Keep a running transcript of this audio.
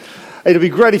It'd be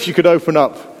great if you could open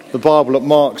up the Bible at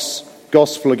Mark's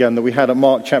Gospel again that we had at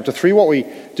Mark chapter 3. What we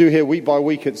do here week by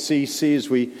week at CC is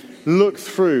we look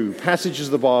through passages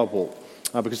of the Bible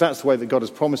because that's the way that God has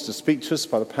promised to speak to us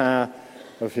by the power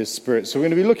of his Spirit. So we're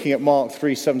going to be looking at Mark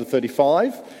 3, 7 to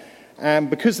 35. And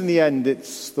because in the end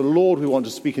it's the Lord we want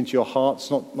to speak into your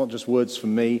hearts, not just words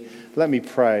from me, let me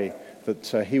pray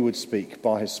that he would speak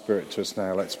by his Spirit to us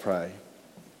now. Let's pray.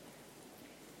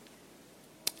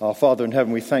 Our Father in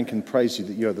heaven, we thank and praise you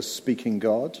that you are the speaking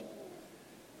God.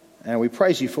 And we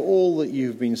praise you for all that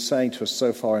you've been saying to us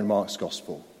so far in Mark's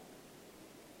Gospel.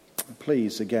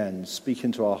 Please, again, speak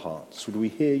into our hearts. Would we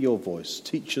hear your voice?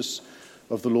 Teach us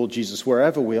of the Lord Jesus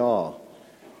wherever we are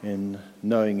in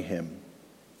knowing him.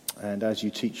 And as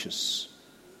you teach us,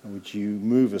 would you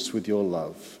move us with your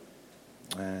love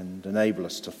and enable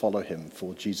us to follow him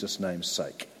for Jesus' name's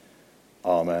sake.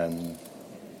 Amen.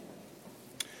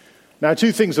 Now,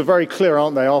 two things are very clear,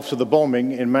 aren't they, after the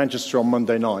bombing in Manchester on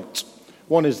Monday night.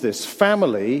 One is this: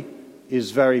 family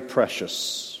is very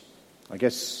precious. I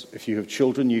guess if you have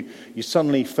children, you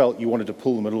suddenly felt you wanted to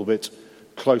pull them a little bit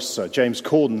closer. James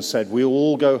Corden said, we'll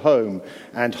all go home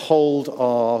and hold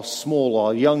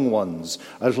our young ones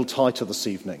a little tighter this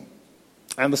evening.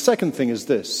 And the second thing is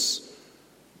this: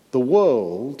 the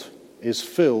world is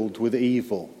filled with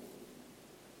evil.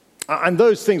 And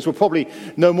those things were probably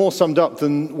no more summed up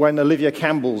than when Olivia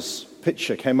Campbell's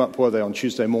picture came up, were they, on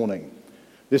Tuesday morning?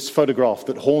 This photograph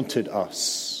that haunted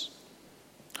us.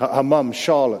 Her mum,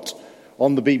 Charlotte,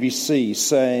 on the BBC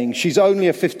saying, she's only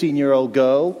a 15-year-old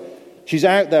girl. She's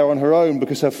out there on her own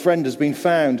because her friend has been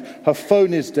found. Her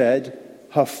phone is dead.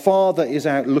 Her father is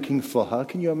out looking for her.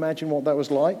 Can you imagine what that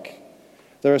was like?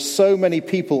 There are so many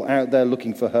people out there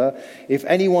looking for her. If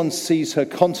anyone sees her,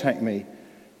 contact me.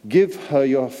 Give her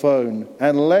your phone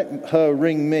and let her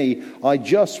ring me. I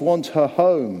just want her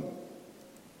home.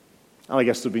 And I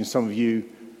guess there have been some of you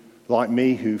like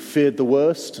me who feared the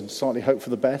worst and slightly hoped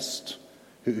for the best,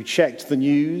 who checked the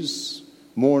news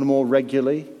more and more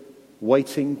regularly,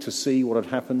 waiting to see what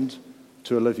had happened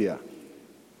to Olivia.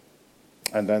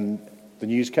 And then the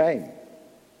news came.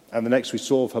 And the next we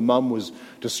saw of her mum was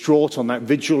distraught on that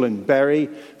vigil in Bury.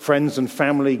 Friends and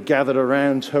family gathered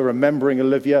around her, remembering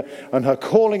Olivia, and her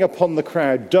calling upon the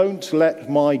crowd, don't let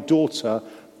my daughter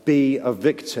be a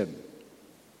victim.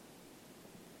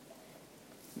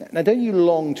 Now, don't you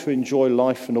long to enjoy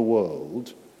life in a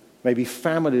world, maybe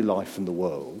family life in the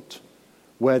world,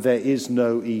 where there is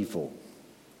no evil?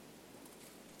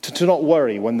 To not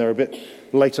worry when they're a bit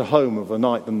later home of a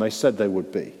night than they said they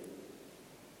would be.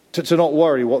 To not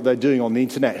worry what they're doing on the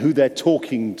internet, who they're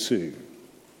talking to.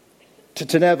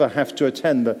 To never have to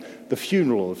attend the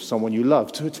funeral of someone you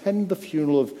love. To attend the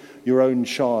funeral of your own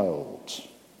child.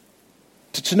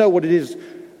 To know what it is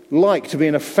like to be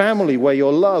in a family where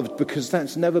you're loved, because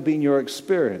that's never been your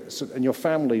experience. And your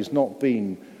family's not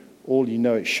been all you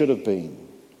know it should have been.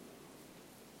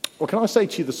 Well, can I say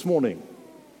to you this morning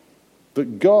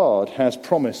that God has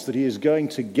promised that he is going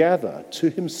to gather to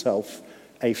himself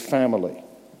a family.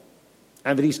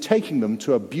 And that he's taking them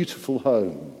to a beautiful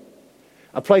home,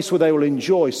 a place where they will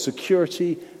enjoy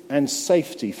security and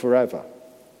safety forever.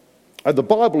 And the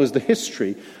Bible is the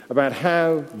history about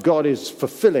how God is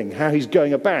fulfilling, how he's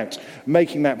going about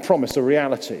making that promise a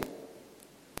reality.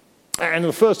 And in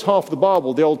the first half of the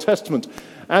Bible, the Old Testament,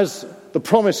 as the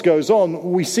promise goes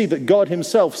on, we see that God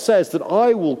himself says that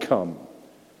I will come,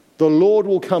 the Lord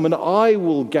will come, and I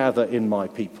will gather in my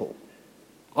people.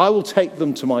 I will take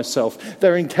them to myself.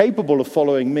 They're incapable of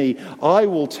following me. I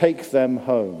will take them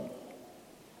home.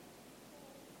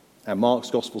 And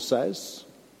Mark's Gospel says,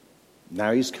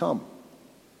 now he's come.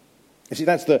 You see,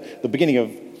 that's the beginning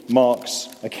of Mark's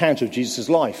account of Jesus'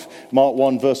 life. Mark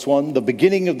 1, verse 1, the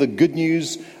beginning of the good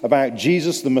news about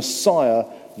Jesus, the Messiah,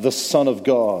 the Son of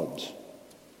God.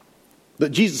 That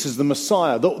Jesus is the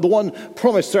Messiah, the one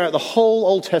promised throughout the whole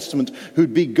Old Testament,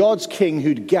 who'd be God's king,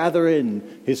 who'd gather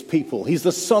in his people. He's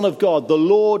the Son of God, the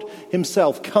Lord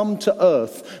himself, come to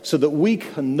earth so that we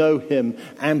can know him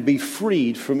and be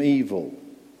freed from evil.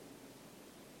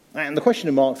 And the question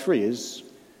in Mark 3 is,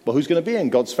 well, who's going to be in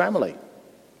God's family?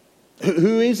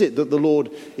 Who is it that the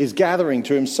Lord is gathering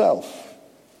to himself?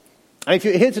 And if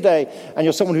you're here today and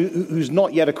you're someone who's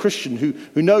not yet a Christian,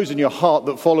 who knows in your heart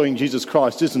that following Jesus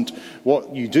Christ isn't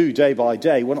what you do day by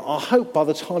day, well, I hope by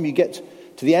the time you get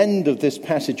to the end of this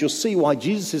passage, you'll see why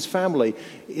Jesus' family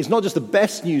is not just the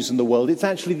best news in the world, it's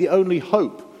actually the only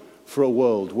hope for a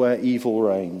world where evil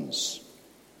reigns.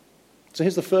 So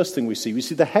here's the first thing we see. We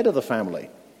see the head of the family.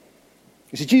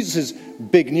 You see, Jesus'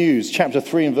 big news, chapter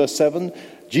 3 and verse 7,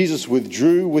 Jesus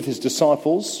withdrew with his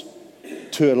disciples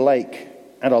to a lake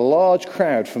and a large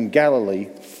crowd from Galilee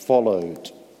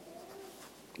followed.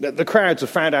 The crowds have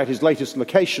found out his latest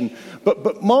location,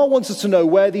 but Mark wants us to know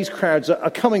where these crowds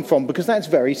are coming from, because that's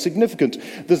very significant.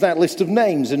 There's that list of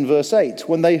names in verse 8.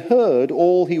 When they heard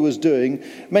all he was doing,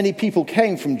 many people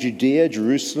came from Judea,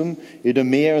 Jerusalem,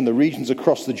 Idumea, and the regions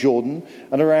across the Jordan,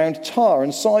 and around Tyre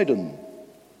and Sidon.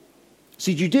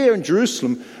 See, Judea and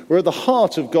Jerusalem were at the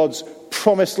heart of God's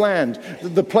promised land,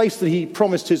 the place that he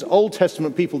promised his Old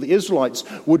Testament people, the Israelites,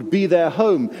 would be their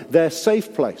home, their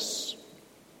safe place.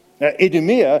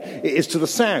 Idumea is to the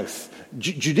south.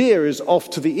 Judea is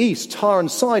off to the east. Tyre and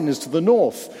Sidon is to the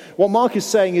north. What Mark is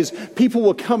saying is people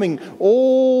were coming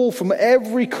all from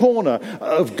every corner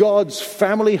of God's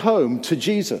family home to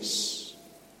Jesus.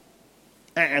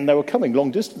 And they were coming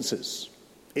long distances.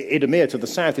 Idumea to the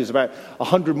south is about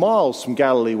 100 miles from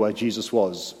Galilee where Jesus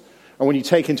was. And when you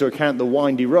take into account the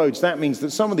windy roads, that means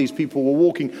that some of these people were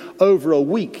walking over a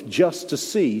week just to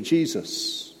see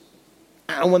Jesus.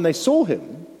 And when they saw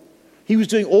him, he was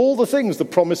doing all the things the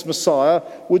promised Messiah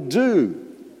would do.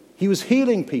 He was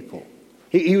healing people.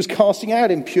 He was casting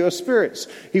out impure spirits.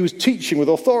 He was teaching with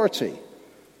authority.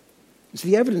 So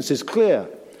the evidence is clear.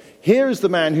 Here is the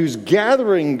man who's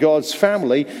gathering God's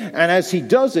family, and as he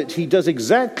does it, he does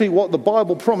exactly what the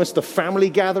Bible promised the family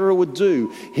gatherer would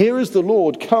do. Here is the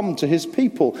Lord come to his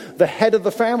people, the head of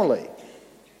the family.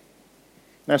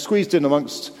 Now, squeezed in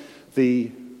amongst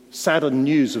the saddened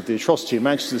news of the atrocity in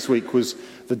Manchester this week was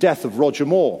the death of Roger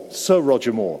Moore, Sir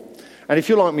Roger Moore. And if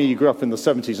you're like me, you grew up in the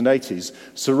 70s and 80s,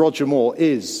 Sir Roger Moore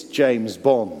is James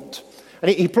Bond.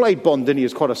 And he played Bond, and he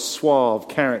was quite a suave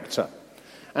character.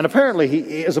 And apparently,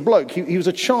 he as a bloke, he was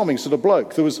a charming sort of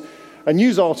bloke. There was a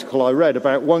news article I read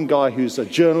about one guy who's a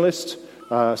journalist,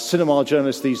 cinema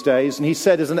journalist these days, and he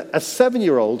said as a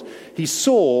 7-year-old, he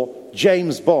saw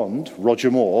James Bond,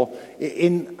 Roger Moore,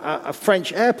 in a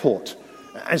French airport.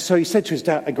 And so he said to his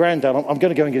granddad, I'm going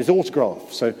to go and get his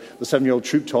autograph. So the 7-year-old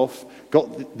trooped off,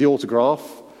 got the autograph.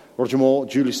 Roger Moore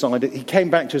duly signed it. He came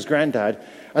back to his granddad,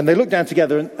 and they looked down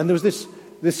together, and there was this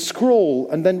scrawl.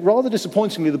 And then rather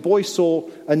disappointingly, the boy saw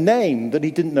a name that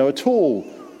he didn't know at all,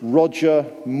 Roger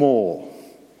Moore.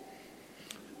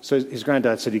 So his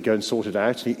granddad said he'd go and sort it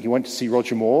out. He went to see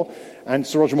Roger Moore, and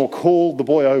Sir Roger Moore called the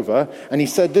boy over, and he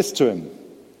said this to him: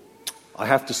 I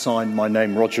have to sign my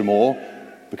name Roger Moore,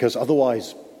 because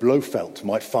otherwise Blofeld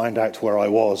might find out where I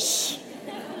was.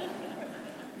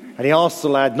 And he asked the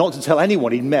lad not to tell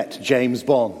anyone he'd met James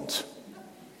Bond.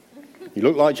 He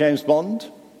looked like James Bond.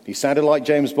 He sounded like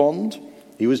James Bond.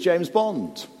 He was James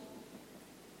Bond.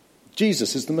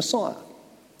 Jesus is the Messiah.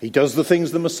 He does the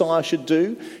things the Messiah should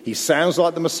do. He sounds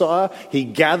like the Messiah. He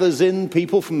gathers in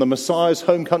people from the Messiah's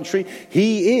home country.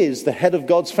 He is the head of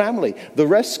God's family, the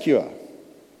rescuer.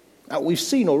 We've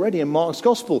seen already in Mark's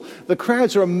gospel, the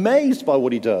crowds are amazed by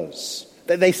what he does.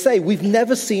 They say, we've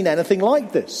never seen anything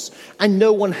like this. And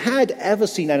no one had ever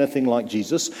seen anything like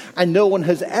Jesus, and no one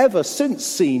has ever since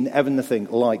seen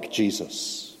anything like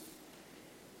Jesus.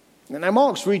 Now,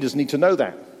 Mark's readers need to know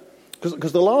that,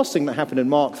 because the last thing that happened in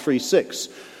Mark 3:6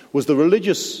 was the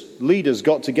religious leaders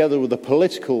got together with the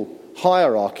political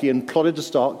hierarchy and plotted to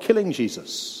start killing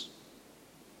Jesus.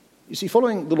 You see,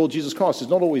 following the Lord Jesus Christ is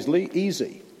not always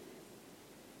easy.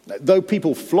 Though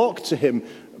people flock to him,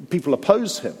 people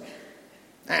oppose him.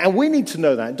 And we need to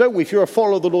know that, don't we? If you're a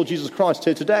follower of the Lord Jesus Christ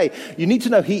here today, you need to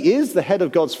know he is the head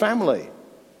of God's family.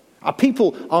 Our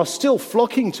people are still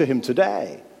flocking to him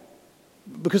today,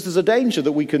 because there's a danger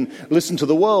that we can listen to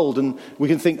the world and we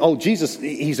can think, oh, Jesus,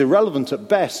 he's irrelevant at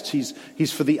best.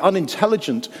 He's for the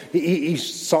unintelligent. He's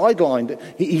sidelined.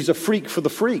 He's a freak for the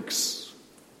freaks.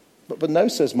 But no,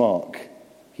 says Mark,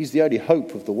 he's the only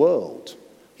hope of the world.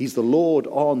 He's the Lord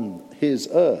on his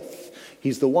earth.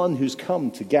 He's the one who's come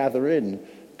to gather in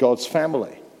God's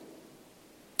family.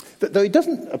 Though it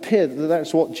doesn't appear that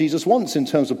that's what Jesus wants in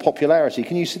terms of popularity.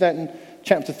 Can you see that in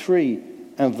chapter 3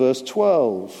 and verse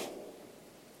 12?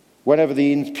 Whenever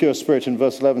the impure spirit in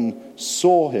verse 11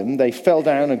 saw him, they fell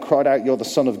down and cried out, "You're the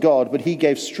Son of God." But he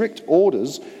gave strict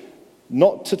orders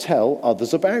not to tell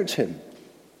others about him.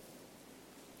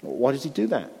 Why did he do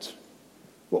that?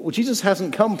 Well, Jesus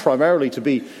hasn't come primarily to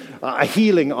be a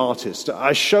healing artist,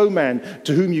 a showman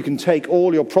to whom you can take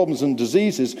all your problems and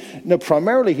diseases. No,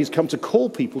 primarily he's come to call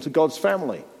people to God's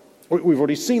family. We've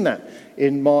already seen that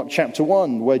in Mark chapter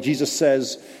 1, where Jesus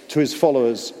says to his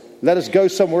followers, "Let us go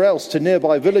somewhere else to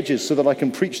nearby villages so that I can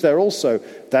preach there also.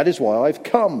 That is why I've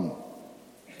come."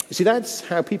 You see, that's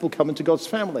how people come into God's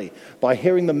family, by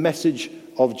hearing the message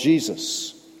of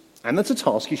Jesus. And that's a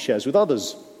task he shares with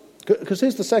others. Because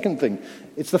here's the second thing.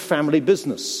 It's the family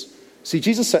business. See,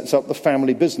 Jesus sets up the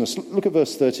family business. Look at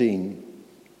verse 13.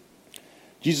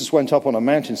 Jesus went up on a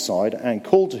mountainside and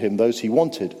called to him those he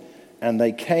wanted, and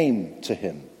they came to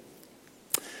him.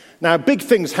 Now, big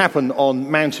things happen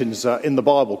on mountains in the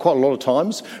Bible quite a lot of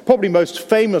times. Probably most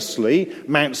famously,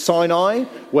 Mount Sinai,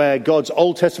 where God's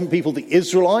Old Testament people, the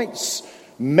Israelites,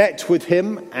 met with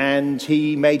him and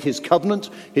he made his covenant,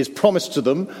 his promise to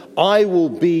them, I will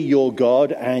be your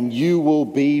God and you will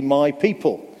be my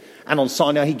people. And on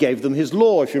Sinai, he gave them his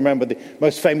law, if you remember,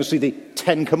 most famously, the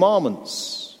Ten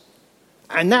Commandments.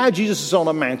 And now Jesus is on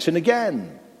a mountain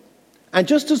again. And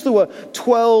just as there were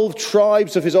 12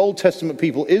 tribes of his Old Testament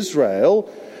people, Israel,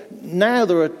 now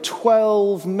there are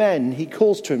 12 men he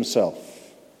calls to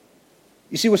himself.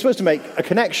 You see, we're supposed to make a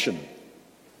connection.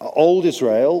 Old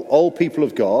Israel, old people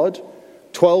of God,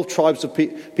 12 tribes of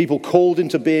people called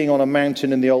into being on a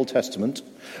mountain in the Old Testament.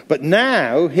 But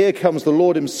now, here comes the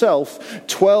Lord himself,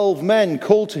 12 men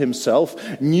called to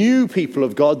himself, new people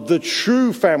of God, the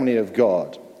true family of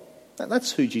God.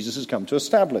 That's who Jesus has come to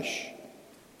establish.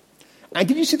 And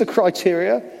did you see the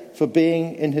criteria for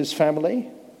being in his family?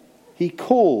 He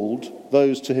called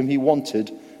those to him he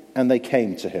wanted, and they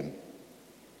came to him.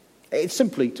 It's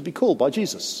simply to be called by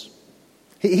Jesus.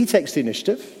 He takes the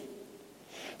initiative.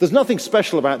 There's nothing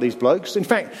special about these blokes. In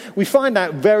fact, we find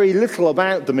out very little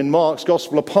about them in Mark's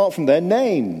Gospel apart from their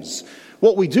names.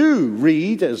 What we do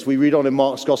read, as we read on in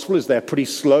Mark's Gospel, is they're pretty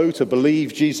slow to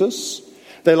believe Jesus.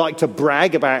 They like to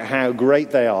brag about how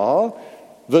great they are,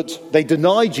 that they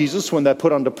deny Jesus when they're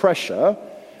put under pressure,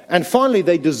 and finally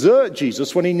they desert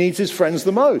Jesus when he needs his friends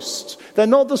the most. They're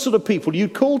not the sort of people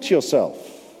you'd call to yourself,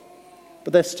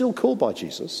 but they're still called by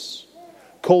Jesus,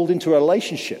 called into a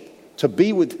relationship to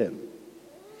be with him.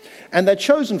 And they're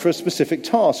chosen for a specific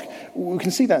task. We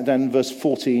can see that down in verse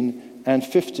 14 and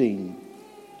 15.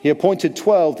 He appointed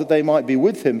 12 that they might be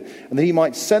with him and that he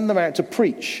might send them out to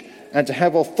preach and to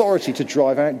have authority to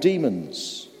drive out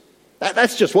demons.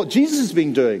 That's just what Jesus has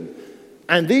been doing.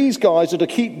 And these guys are to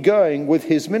keep going with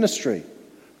his ministry,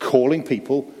 calling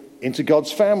people into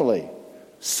God's family,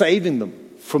 saving them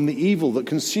from the evil that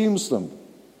consumes them.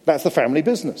 That's the family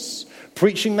business.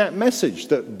 Preaching that message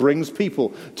that brings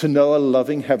people to know a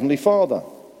loving Heavenly Father.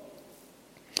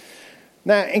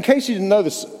 Now, in case you didn't know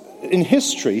this, in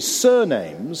history,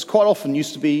 surnames quite often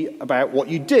used to be about what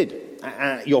you did.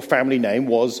 Your family name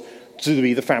was to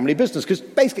be the family business, because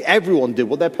basically everyone did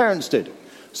what their parents did.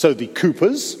 So the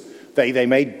Coopers, they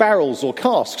made barrels or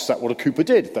casks. That's what a Cooper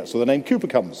did. That's where the name Cooper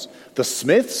comes. The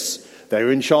Smiths, they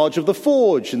were in charge of the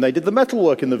forge, and they did the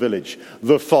metalwork in the village.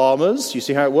 The farmers, you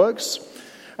see how it works?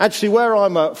 Actually, where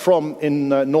I'm from in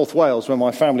North Wales, where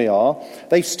my family are,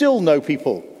 they still know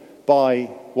people by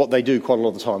what they do quite a lot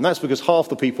of the time. That's because half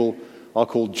the people are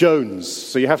called Jones,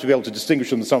 so you have to be able to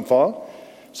distinguish them somehow.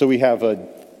 So we have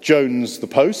Jones the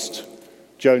post,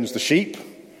 Jones the sheep,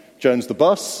 Jones the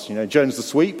bus, Jones the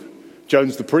sweep,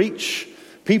 Jones the preach.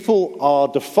 People are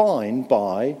defined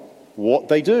by what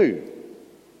they do.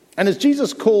 And as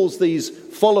Jesus calls these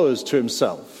followers to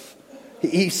himself,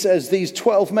 he says, these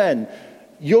 12 men,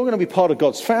 you're going to be part of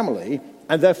God's family,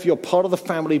 and therefore you're part of the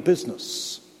family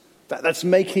business. That's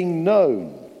making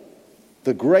known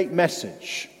the great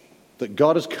message that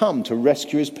God has come to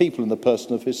rescue his people in the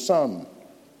person of his Son.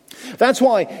 That's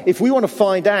why, if we want to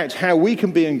find out how we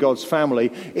can be in God's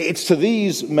family, it's to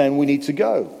these men we need to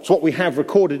go. It's what we have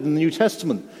recorded in the New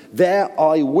Testament. Their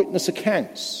eyewitness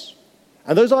accounts.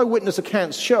 And those eyewitness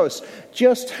accounts show us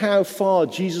just how far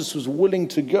Jesus was willing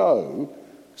to go,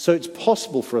 so it's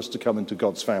possible for us to come into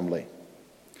God's family.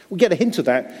 We get a hint of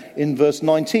that in verse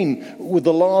 19, with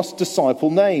the last disciple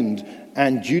named,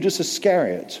 and Judas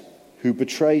Iscariot, who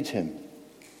betrayed him.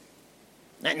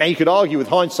 Now, you could argue with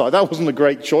hindsight, that wasn't a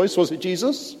great choice, was it,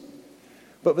 Jesus?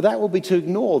 But that would be to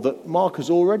ignore that Mark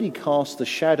has already cast the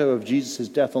shadow of Jesus'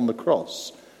 death on the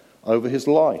cross over his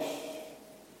life.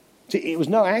 See, it was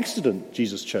no accident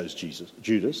Jesus chose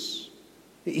Judas.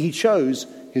 He chose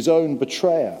his own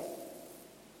betrayer.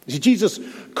 See, Jesus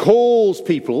calls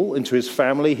people into his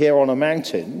family here on a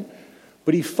mountain,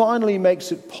 but he finally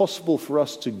makes it possible for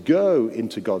us to go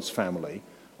into God's family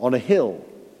on a hill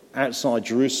outside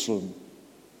Jerusalem.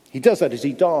 He does that as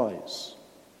he dies.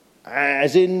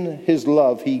 As in his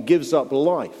love, he gives up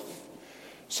life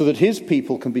so that his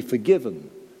people can be forgiven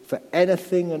for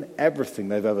anything and everything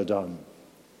they've ever done.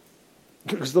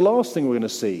 Because the last thing we're going to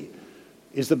see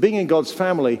is that being in God's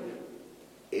family,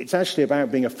 it's actually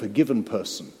about being a forgiven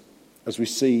person, as we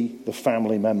see the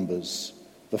family members.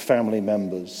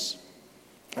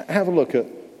 Have a look at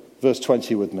verse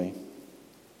 20 with me.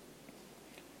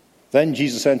 Then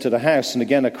Jesus entered a house, and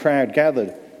again a crowd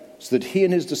gathered, so that he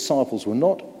and his disciples were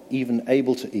not even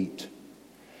able to eat.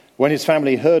 When his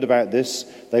family heard about this,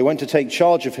 they went to take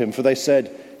charge of him, for they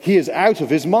said, "He is out of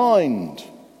his mind."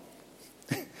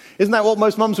 Isn't that what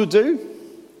most mums would do?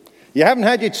 You haven't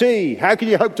had your tea. How can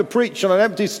you hope to preach on an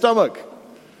empty stomach?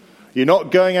 You're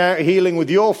not going out healing with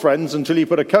your friends until you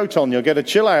put a coat on. You'll get a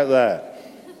chill out there.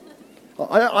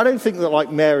 I don't think that,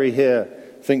 like Mary here,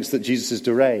 thinks that Jesus is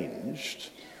deranged.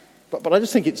 But I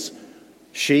just think it's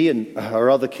she and her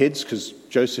other kids, because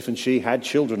Joseph and she had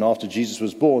children after Jesus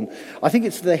was born. I think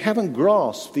it's they haven't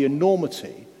grasped the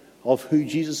enormity of who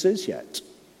Jesus is yet.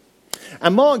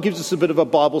 And Mark gives us a bit of a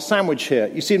Bible sandwich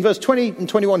here. You see, in verse 20 and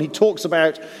 21, he talks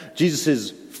about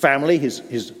Jesus' family,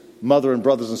 his mother and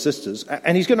brothers and sisters,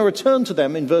 and he's going to return to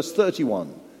them in verse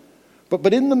 31.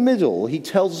 But in the middle, he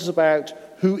tells us about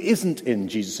who isn't in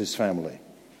Jesus' family.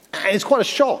 And it's quite a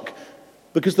shock,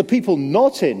 because the people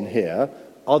not in here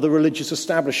are the religious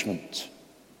establishment.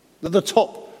 They're the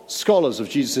top scholars of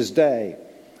Jesus' day.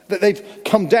 They've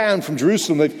come down from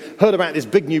Jerusalem, they've heard about this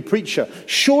big new preacher.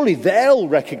 Surely they'll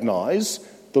recognize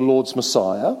the Lord's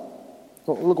Messiah.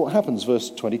 Well, look what happens,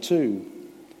 verse 22.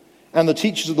 And the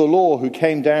teachers of the law who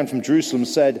came down from Jerusalem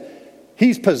said,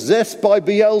 "He's possessed by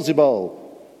Beelzebul,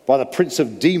 by the prince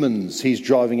of demons, he's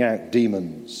driving out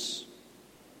demons."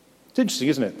 It's interesting,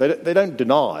 isn't it? They don't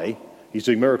deny he's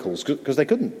doing miracles, because they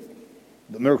couldn't.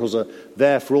 The miracles are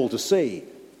there for all to see.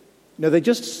 No, they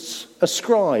just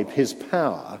ascribe his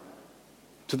power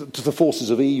to the forces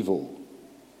of evil.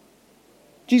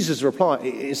 Jesus' reply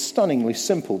is stunningly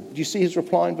simple. Do you see his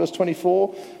reply in verse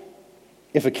 24?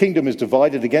 If a kingdom is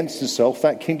divided against itself,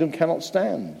 that kingdom cannot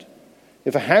stand.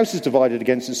 If a house is divided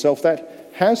against itself, that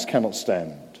house cannot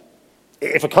stand.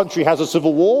 If a country has a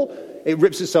civil war, it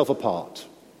rips itself apart.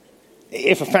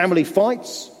 If a family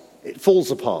fights, it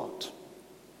falls apart.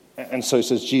 And so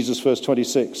says Jesus, verse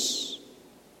 26.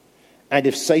 And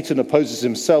if Satan opposes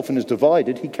himself and is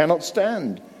divided, he cannot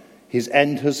stand. His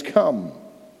end has come.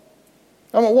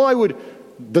 I mean, why would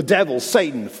the devil,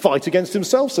 Satan, fight against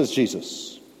himself, says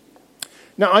Jesus?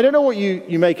 Now, I don't know what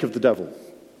you make of the devil.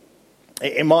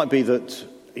 It might be that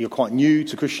you're quite new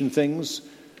to Christian things,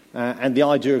 and the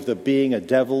idea of there being a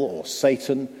devil or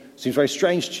Satan seems very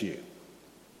strange to you.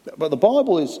 But the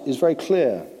Bible is very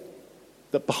clear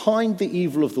that behind the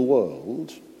evil of the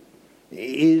world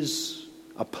is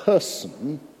a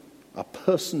person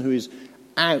who is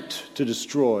out to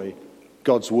destroy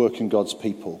God's work and God's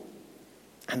people.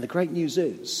 And the great news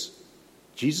is,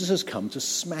 Jesus has come to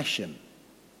smash him.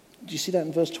 Do you see that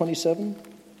in verse 27?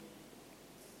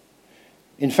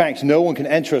 In fact, no one can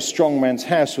enter a strong man's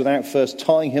house without first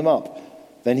tying him up.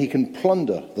 Then he can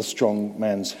plunder the strong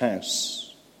man's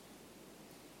house.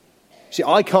 See,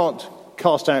 I can't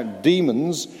cast out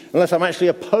demons unless I'm actually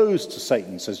opposed to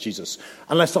Satan, says Jesus,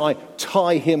 unless I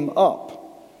tie him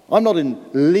up. I'm not in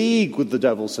league with the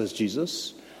devil, says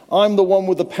Jesus. I'm the one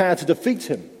with the power to defeat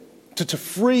him, to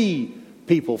free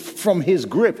people from his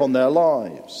grip on their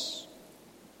lives.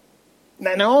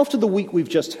 Now, after the week we've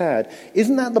just had,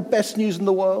 isn't that the best news in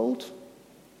the world?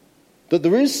 That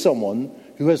there is someone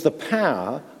who has the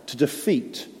power to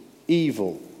defeat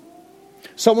evil.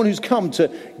 Someone who's come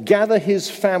to gather his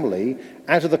family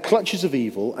out of the clutches of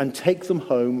evil and take them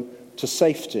home to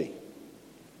safety.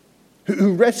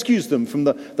 Who rescues them from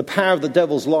the power of the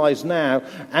devil's lies now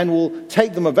and will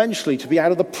take them eventually to be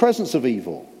out of the presence of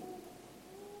evil.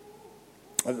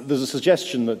 There's a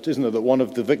suggestion that, isn't there, that one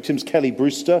of the victims, Kelly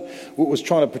Brewster, was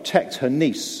trying to protect her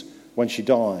niece when she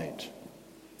died.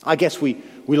 I guess we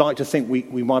like to think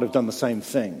we might have done the same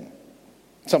thing.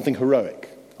 Something heroic.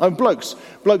 Blokes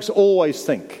always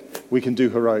think we can do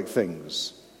heroic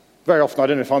things. Very often, I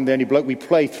don't know if I'm the only bloke, we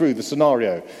play through the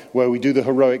scenario where we do the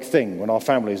heroic thing when our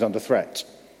family is under threat.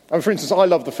 For instance, I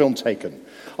love the film Taken.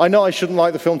 I know I shouldn't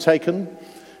like the film Taken.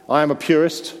 I am a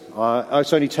purist.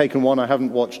 It's only Taken 1. I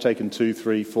haven't watched Taken 2,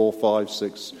 3, 4, 5,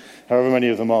 6, however many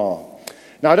of them are.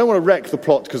 Now, I don't want to wreck the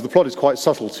plot because the plot is quite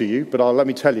subtle to you, but let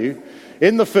me tell you.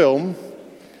 In the film,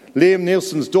 Liam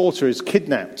Neeson's daughter is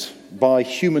kidnapped by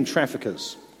human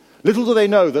traffickers. Little do they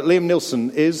know that Liam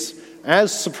Neeson is,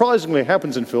 as surprisingly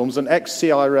happens in films, an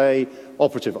ex-CIA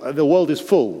operative. The world is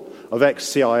full of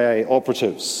ex-CIA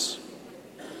operatives.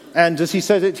 And as he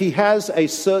says it, he has a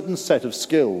certain set of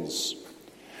skills.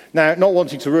 Now, not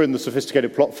wanting to ruin the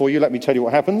sophisticated plot for you, let me tell you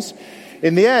what happens.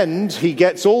 In the end, he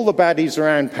gets all the baddies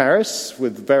around Paris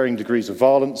with varying degrees of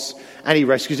violence, and he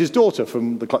rescues his daughter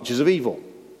from the clutches of evil.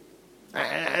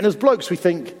 And as blokes, we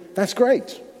think, that's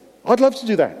great. I'd love to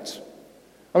do that.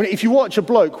 I mean, if you watch a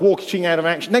bloke walking out of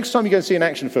action, next time you go and see an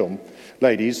action film,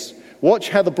 ladies, watch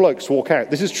how the blokes walk out.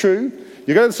 This is true.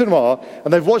 You go to the cinema,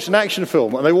 and they've watched an action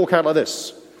film, and they walk out like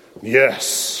this.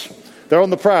 Yes. They're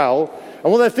on the prowl,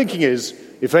 and what they're thinking is,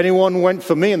 if anyone went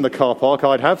for me in the car park,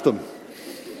 I'd have them.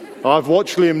 I've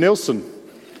watched Liam Neeson.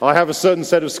 I have a certain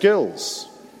set of skills.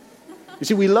 You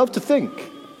see, we love to think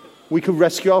we could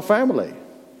rescue our family.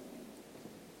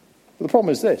 But the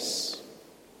problem is this: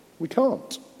 we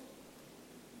can't.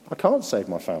 I can't save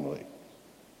my family.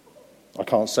 I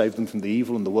can't save them from the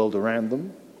evil in the world around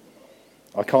them.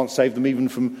 I can't save them even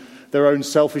from their own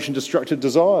selfish and destructive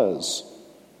desires.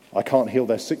 I can't heal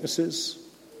their sicknesses,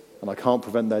 and I can't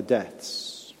prevent their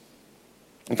deaths.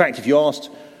 In fact, if you asked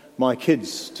my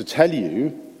kids to tell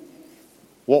you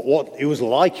what it was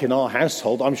like in our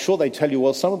household, I'm sure they'd tell you,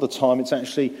 well, some of the time it's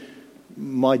actually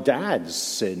my dad's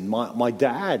sin, my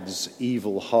dad's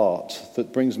evil heart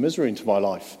that brings misery into my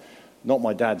life, not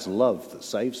my dad's love that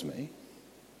saves me.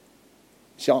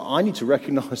 See, I need to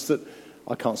recognize that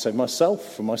I can't save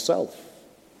myself from myself,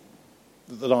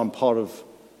 that I'm part of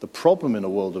the problem in a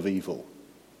world of evil,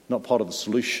 not part of the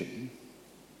solution.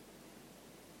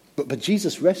 But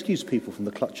Jesus rescues people from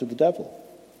the clutch of the devil,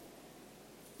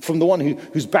 from the one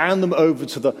who's bound them over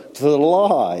to the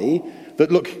lie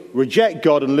that, look, reject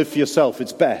God and live for yourself,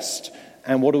 it's best.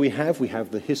 And what do we have? We have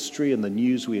the history and the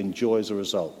news we enjoy as a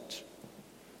result.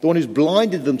 The one who's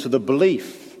blinded them to the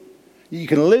belief you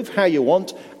can live how you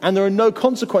want and there are no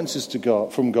consequences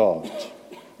from God.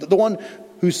 The one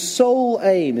whose sole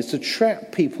aim is to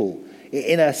trap people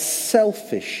in a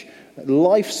selfish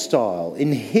lifestyle,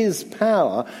 in his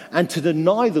power, and to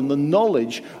deny them the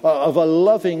knowledge of a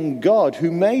loving God who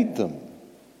made them.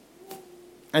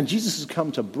 And Jesus has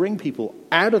come to bring people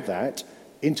out of that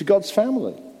into God's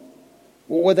family,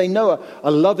 where they know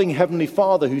a loving Heavenly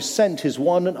Father who sent his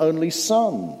one and only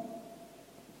Son,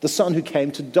 the Son who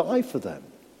came to die for them.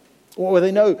 Or where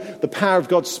they know the power of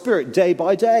God's Spirit day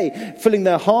by day, filling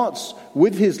their hearts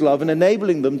with his love and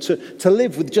enabling them to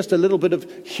live with just a little bit of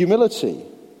humility.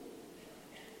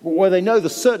 Where they know the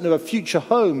certainty of a future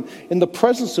home in the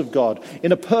presence of God,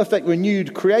 in a perfect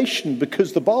renewed creation,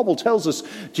 because the Bible tells us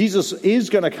Jesus is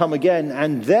going to come again,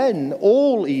 and then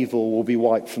all evil will be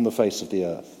wiped from the face of the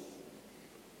earth.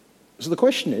 So the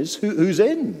question is, who's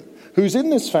in? Who's in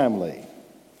this family?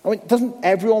 I mean, doesn't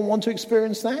everyone want to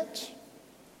experience that?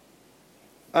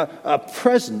 A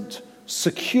present,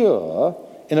 secure,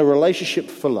 in a relationship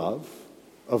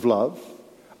of love,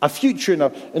 a future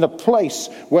in a place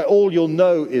where all you'll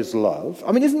know is love.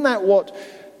 I mean, isn't that what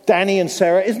Danny and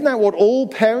Sarah, isn't that what all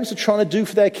parents are trying to do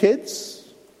for their kids?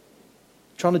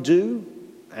 Trying to do,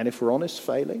 and if we're honest,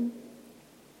 failing?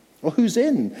 Well, who's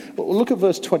in? Well, look at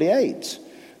verse 28,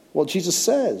 what Jesus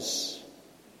says.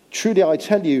 Truly I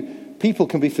tell you, people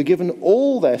can be forgiven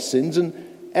all their sins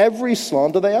and every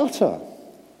slander they utter.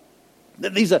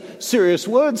 These are serious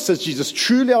words, says Jesus.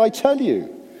 Truly I tell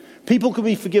you, people can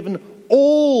be forgiven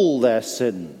all their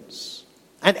sins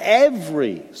and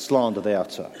every slander they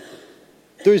utter.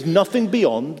 There is nothing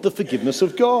beyond the forgiveness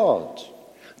of God.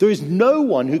 There is no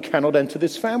one who cannot enter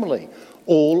this family.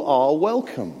 All are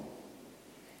welcome.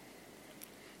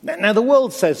 Now the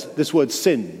world says this word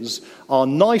sins are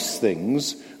nice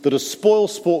things that a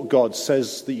spoil-sport God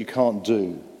says that you can't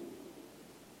do.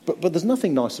 But there's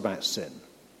nothing nice about sin.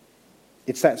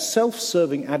 It's that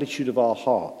self-serving attitude of our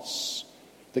hearts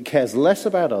that cares less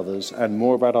about others and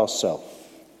more about ourselves.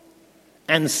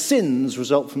 And sins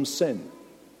result from sin.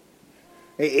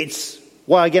 It's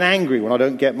why I get angry when I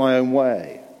don't get my own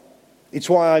way. It's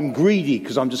why I'm greedy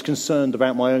because I'm just concerned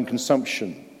about my own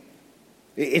consumption.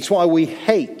 It's why we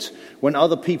hate when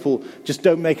other people just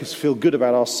don't make us feel good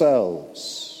about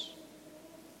ourselves.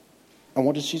 And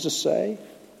what does Jesus say?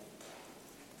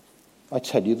 I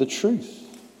tell you the truth.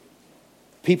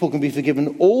 People can be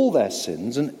forgiven all their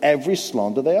sins and every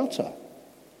slander they utter.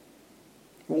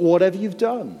 Whatever you've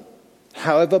done,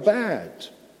 however bad,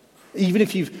 even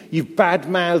if you've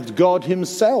bad-mouthed God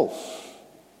himself,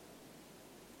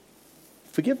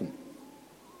 forgiven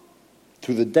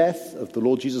through the death of the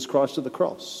Lord Jesus Christ at the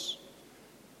cross.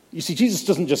 You see, Jesus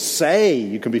doesn't just say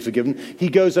you can be forgiven. He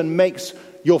goes and makes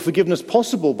your forgiveness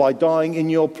possible by dying in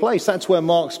your place. That's where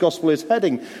Mark's gospel is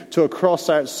heading, to a cross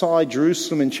outside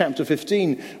Jerusalem in chapter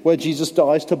 15, where Jesus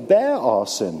dies to bear our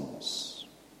sins.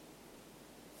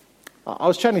 I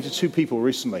was chatting to two people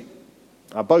recently.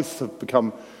 Both have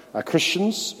become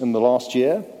Christians in the last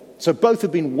year. So both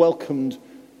have been welcomed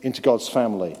into God's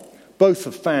family. Both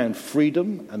have found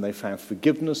freedom, and they found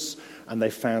forgiveness, and they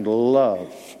found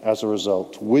love as a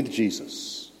result with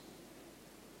Jesus.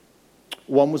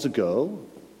 One was a girl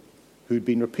who'd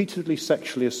been repeatedly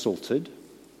sexually assaulted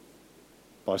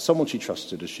by someone she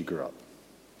trusted as she grew up.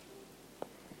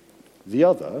 The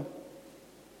other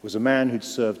was a man who'd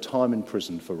served time in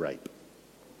prison for rape.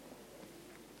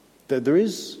 There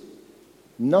is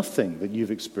nothing that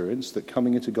you've experienced that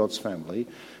coming into God's family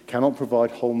cannot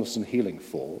provide wholeness and healing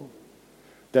for.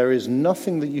 There is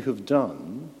nothing that you have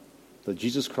done that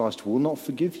Jesus Christ will not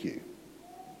forgive you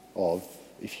of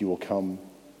if you will come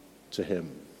to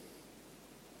him.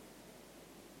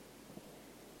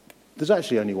 There's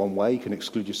actually only one way you can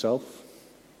exclude yourself.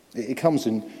 It comes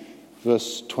in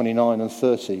verse 29 and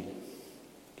 30.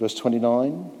 Verse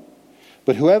 29,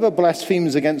 but whoever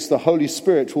blasphemes against the Holy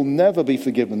Spirit will never be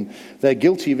forgiven. They're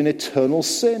guilty of an eternal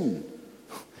sin.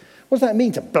 What does that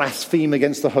mean, to blaspheme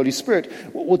against the Holy Spirit?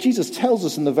 Well, Jesus tells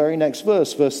us in the very next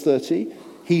verse, verse 30,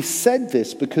 he said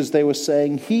this because they were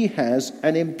saying he has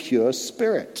an impure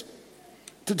spirit.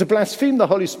 To blaspheme the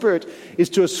Holy Spirit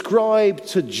is to ascribe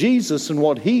to Jesus and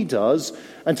what he does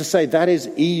and to say that is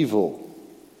evil.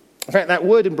 In fact, that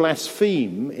word in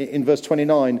blaspheme in verse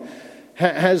 29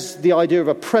 has the idea of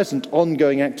a present,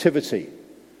 ongoing activity.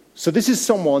 So this is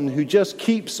someone who just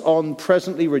keeps on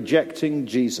presently rejecting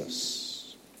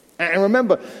Jesus. And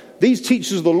remember, these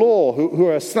teachers of the law who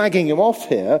are slagging him off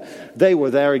here, they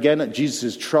were there again at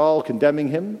Jesus' trial, condemning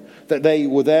him. That they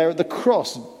were there at the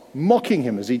cross, mocking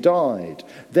him as he died.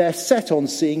 They're set on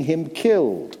seeing him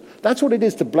killed. That's what it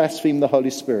is to blaspheme the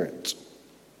Holy Spirit.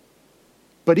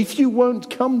 But if you won't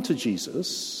come to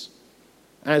Jesus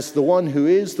as the one who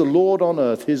is the Lord on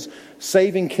earth, his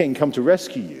saving King, come to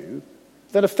rescue you,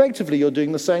 then effectively you're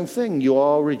doing the same thing. You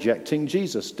are rejecting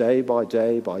Jesus day by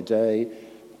day by day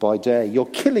by day. You're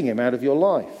killing him out of your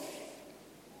life.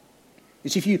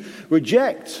 You see, if you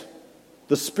reject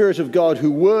the Spirit of God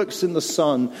who works in the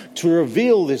Son to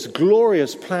reveal this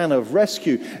glorious plan of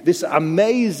rescue, this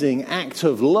amazing act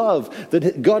of love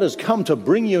that God has come to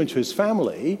bring you into his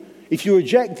family, if you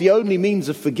reject the only means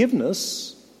of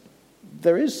forgiveness,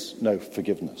 there is no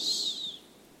forgiveness.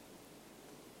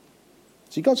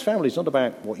 See, God's family is not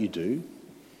about what you do.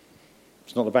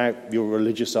 It's not about your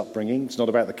religious upbringing. It's not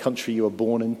about the country you were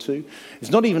born into.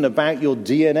 It's not even about your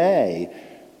DNA.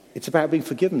 It's about being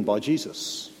forgiven by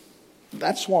Jesus.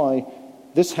 That's why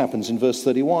this happens in verse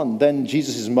 31. Then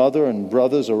Jesus' mother and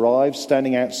brothers arrived,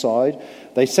 standing outside.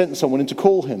 They sent someone in to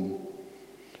call him.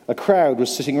 A crowd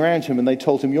was sitting around him, and they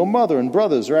told him, your mother and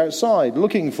brothers are outside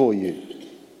looking for you.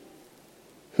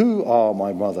 Who are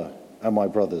my mother and my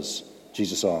brothers?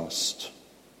 Jesus asked.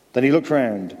 Then he looked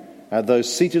round at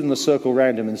those seated in the circle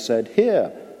round him and said,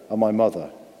 here are my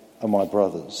mother and my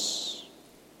brothers.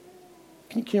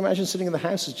 Can you imagine sitting in the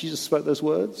house as Jesus spoke those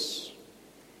words?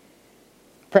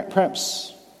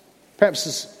 Perhaps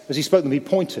as he spoke them, he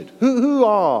pointed. Who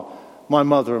are my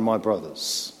mother and my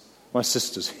brothers, my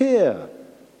sisters? Here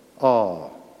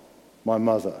are my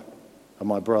mother and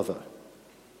my brother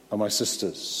and my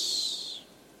sisters.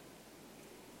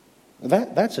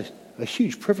 That's a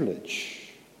huge privilege.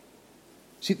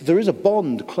 See, there is a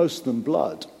bond closer than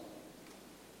blood.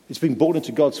 It's been born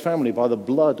into God's family by the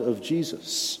blood of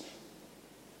Jesus.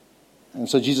 And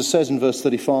so Jesus says in verse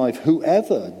 35,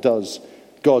 whoever does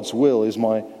God's will is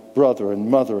my brother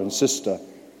and mother and sister.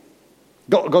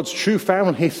 God's true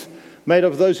family is made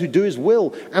up of those who do his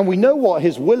will. And we know what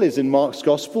his will is in Mark's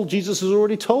gospel. Jesus has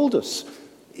already told us.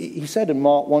 He said in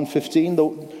Mark 1:15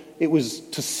 that it was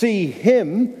to see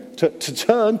him, to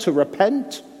turn, to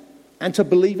repent, and to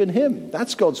believe in him.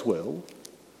 That's God's will.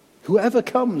 Whoever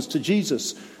comes to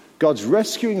Jesus, God's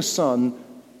rescuing Son,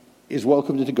 is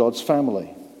welcomed into God's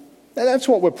family. And that's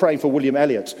what we're praying for William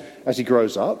Elliot as he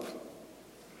grows up.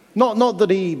 Not that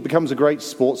he becomes a great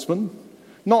sportsman,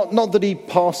 not that he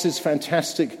passes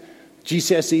fantastic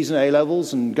GCSEs and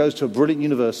A-levels and goes to a brilliant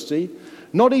university,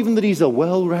 not even that he's a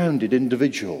well-rounded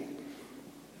individual.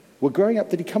 We're growing up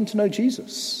that he come to know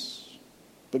Jesus,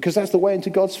 because that's the way into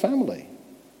God's family.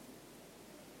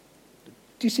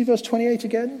 Do you see verse 28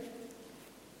 again?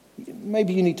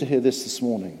 Maybe you need to hear this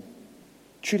morning.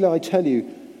 Truly I tell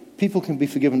you, people can be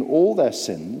forgiven all their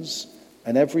sins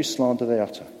and every slander they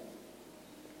utter.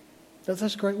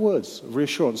 Those are great words of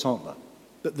reassurance, aren't they?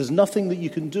 That there's nothing that you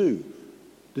can do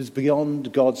that is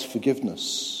beyond God's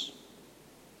forgiveness.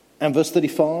 And verse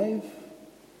 35,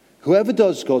 whoever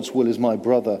does God's will is my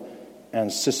brother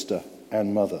and sister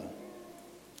and mother.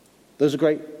 Those are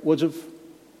great words of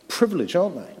privilege,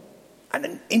 aren't they? And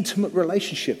an intimate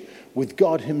relationship with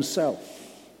God himself.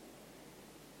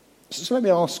 So let me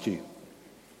ask you,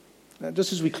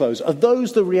 just as we close, are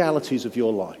those the realities of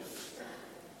your life?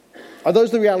 Are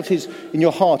those the realities in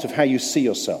your heart of how you see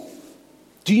yourself?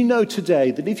 Do you know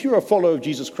today that if you're a follower of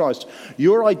Jesus Christ,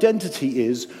 your identity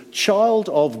is child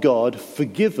of God,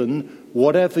 forgiven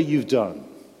whatever you've done?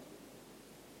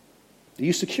 Are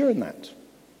you secure in that?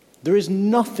 There is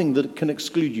nothing that can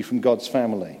exclude you from God's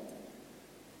family.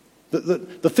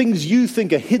 The things you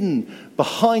think are hidden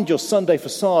behind your Sunday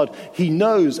facade, he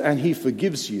knows and he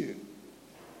forgives you.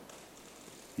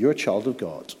 You're a child of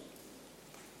God.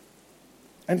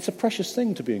 And it's a precious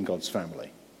thing to be in God's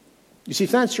family. You see,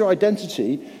 if that's your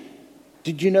identity,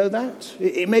 did you know that?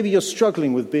 Maybe you're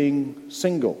struggling with being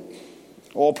single.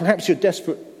 Or perhaps you're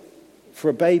desperate for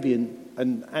a baby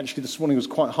and actually this morning was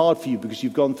quite hard for you because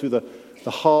you've gone through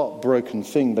the heartbroken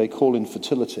thing they call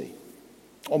infertility.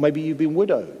 Or maybe you've been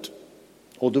widowed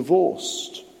or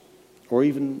divorced or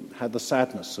even had the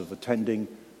sadness of attending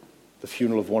the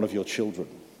funeral of one of your children.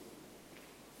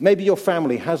 Maybe your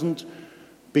family hasn't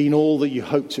been all that you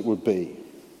hoped it would be.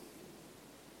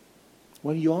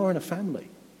 Well, you are in a family.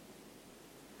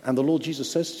 And the Lord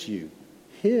Jesus says to you,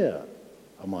 here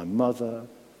are my mother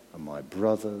and my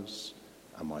brothers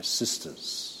and my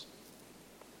sisters.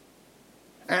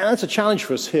 And that's a challenge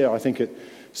for us here, I think, at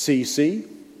CEC,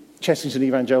 Chessington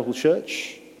Evangelical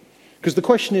Church. Because the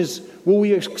question is, will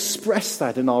we express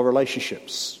that in our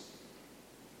relationships?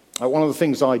 One of the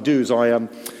things I do is I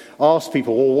ask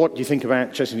people, well, what do you think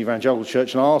about Chessington Evangelical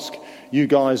Church? And I ask you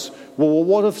guys, well,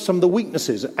 what are some of the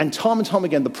weaknesses? And time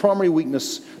again, the primary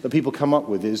weakness that people come up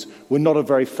with is we're not a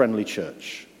very friendly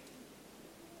church.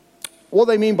 What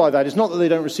they mean by that is not that they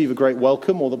don't receive a great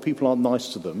welcome or that people aren't nice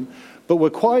to them, but we're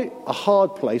quite a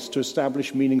hard place to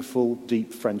establish meaningful,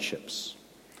 deep friendships.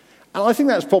 And I think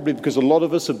that's probably because a lot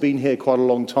of us have been here quite a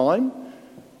long time,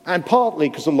 and partly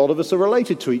because a lot of us are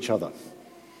related to each other.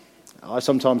 I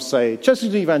sometimes say,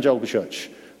 Chessington Evangelical Church,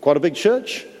 quite a big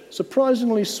church,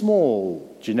 surprisingly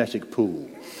small genetic pool.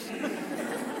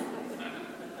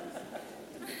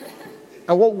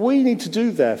 And what we need to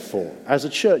do, therefore, as a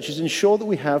church, is ensure that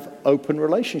we have open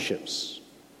relationships,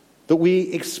 that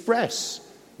we express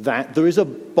that there is a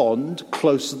bond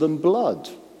closer than blood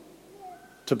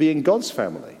to be in God's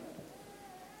family,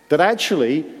 that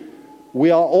actually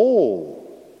we are all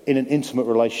in an intimate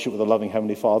relationship with a loving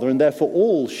Heavenly Father and therefore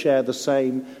all share the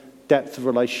same depth of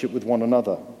relationship with one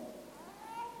another.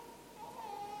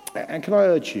 And can I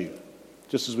urge you,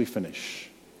 just as we finish,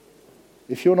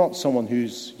 if you're not someone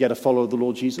who's yet a follower of the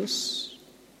Lord Jesus,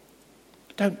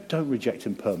 don't reject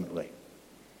him permanently.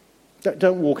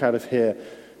 Don't walk out of here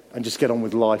and just get on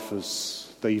with life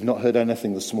as though you've not heard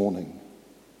anything this morning.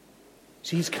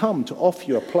 See, he's come to offer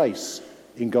you a place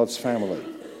in God's family,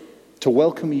 to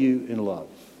welcome you in love.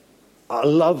 A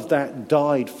love that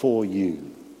died for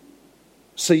you.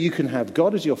 So you can have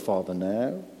God as your Father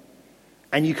now,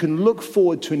 and you can look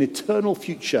forward to an eternal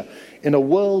future in a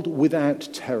world without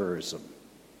terrorism.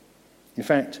 In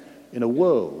fact, in a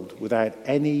world without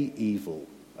any evil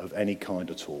of any kind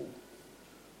at all.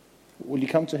 Will you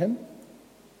come to him?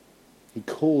 He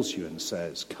calls you and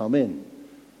says, come in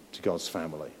to God's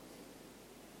family.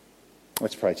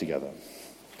 Let's pray together.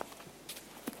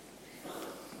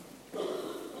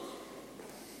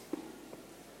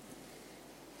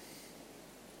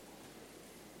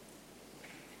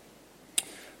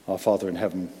 Our Father in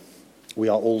heaven, we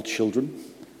are all children.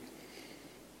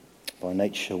 By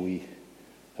nature, we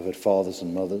have had fathers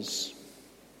and mothers.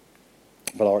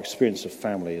 But our experience of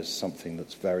family is something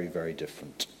that's very, very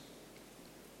different.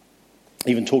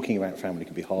 Even talking about family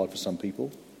can be hard for some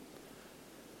people.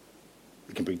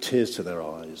 It can bring tears to their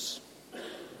eyes.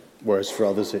 Whereas for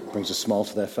others, it brings a smile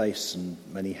to their face and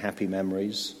many happy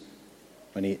memories,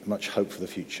 much hope for the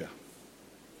future.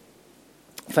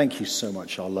 Thank you so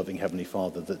much, our loving Heavenly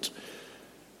Father, that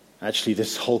actually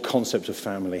this whole concept of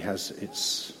family has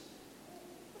its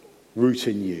root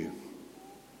in you.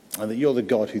 And that you're the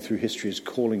God who through history is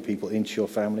calling people into your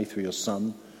family through your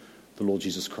Son, the Lord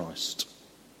Jesus Christ.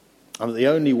 And that the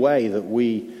only way that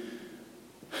we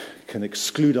can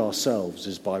exclude ourselves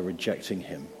is by rejecting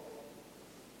him.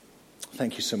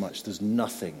 Thank you so much. There's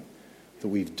nothing that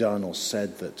we've done or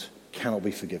said that cannot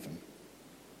be forgiven.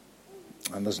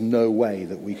 And there's no way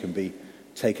that we can be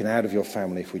taken out of your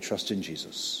family if we trust in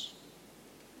Jesus.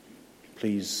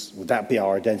 Please, would that be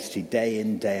our identity day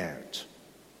in, day out?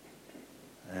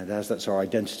 And as that's our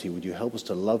identity, would you help us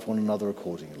to love one another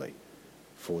accordingly?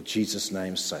 For Jesus'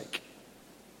 name's sake.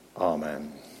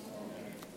 Amen.